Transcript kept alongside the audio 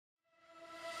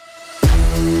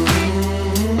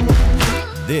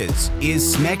This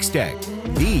is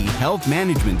smaXtec, the health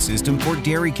management system for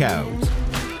dairy cows.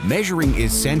 Measuring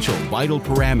essential vital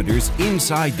parameters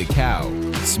inside the cow,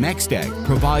 smaXtec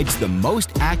provides the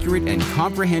most accurate and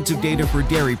comprehensive data for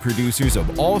dairy producers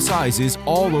of all sizes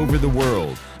all over the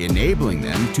world, enabling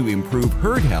them to improve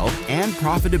herd health and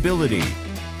profitability.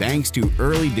 Thanks to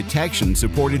early detection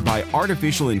supported by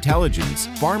artificial intelligence,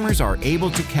 farmers are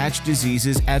able to catch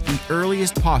diseases at the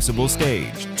earliest possible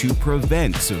stage to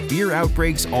prevent severe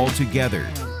outbreaks altogether.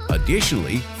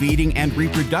 Additionally, feeding and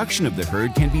reproduction of the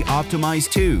herd can be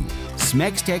optimized too.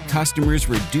 smaXtec customers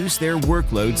reduce their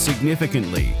workload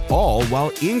significantly, all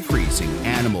while increasing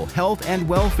animal health and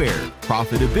welfare,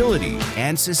 profitability,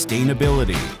 and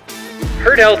sustainability.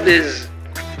 Herd health is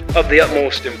of the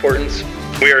utmost importance.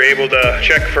 We are able to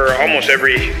check for almost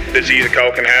every disease a cow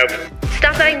can have.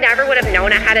 Stuff that I never would have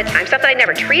known ahead of time, stuff that I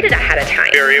never treated ahead of time.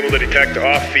 We are able to detect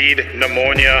off-feed,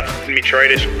 pneumonia,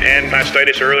 metritis, and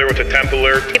mastitis earlier with a temp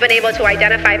alert. We've been able to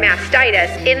identify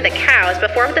mastitis in the cows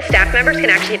before the staff members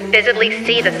can actually visibly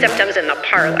see the symptoms in the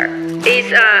parlor. It's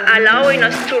allowing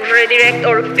us to redirect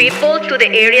our people to the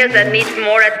areas that need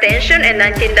more attention, and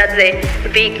I think that's a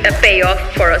big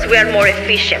payoff for us. We are more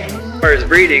efficient. As far as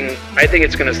breeding, I think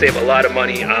it's going to save a lot of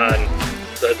money on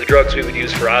the drugs we would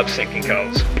use for ob-sinking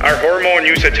cows. Our hormone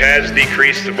usage has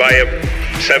decreased by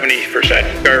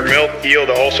 70%. Our milk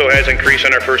yield also has increased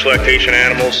on our first lactation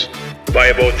animals by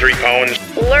about 3 pounds.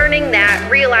 Learning that,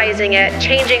 realizing it,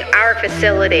 changing our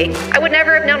facility, I would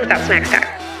never have known without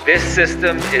smaXtec. This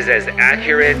system is as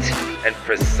accurate and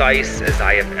precise as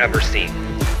I have ever seen.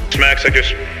 smaXtec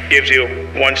just gives you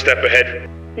one step ahead.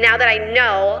 Now that I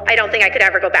know, I don't think I could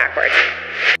ever go backwards.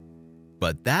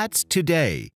 But that's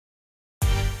today.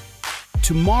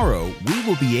 Tomorrow, we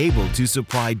will be able to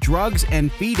supply drugs and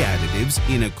feed additives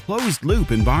in a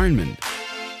closed-loop environment.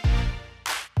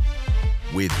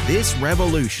 With this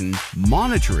revolution,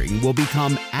 monitoring will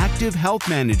become active health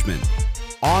management,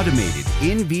 automated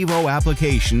in vivo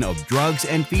application of drugs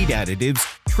and feed additives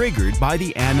triggered by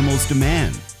the animal's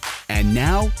demand. And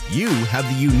now, you have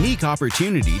the unique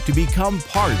opportunity to become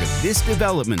part of this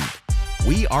development.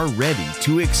 We are ready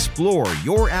to explore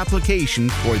your application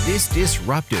for this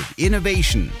disruptive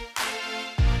innovation.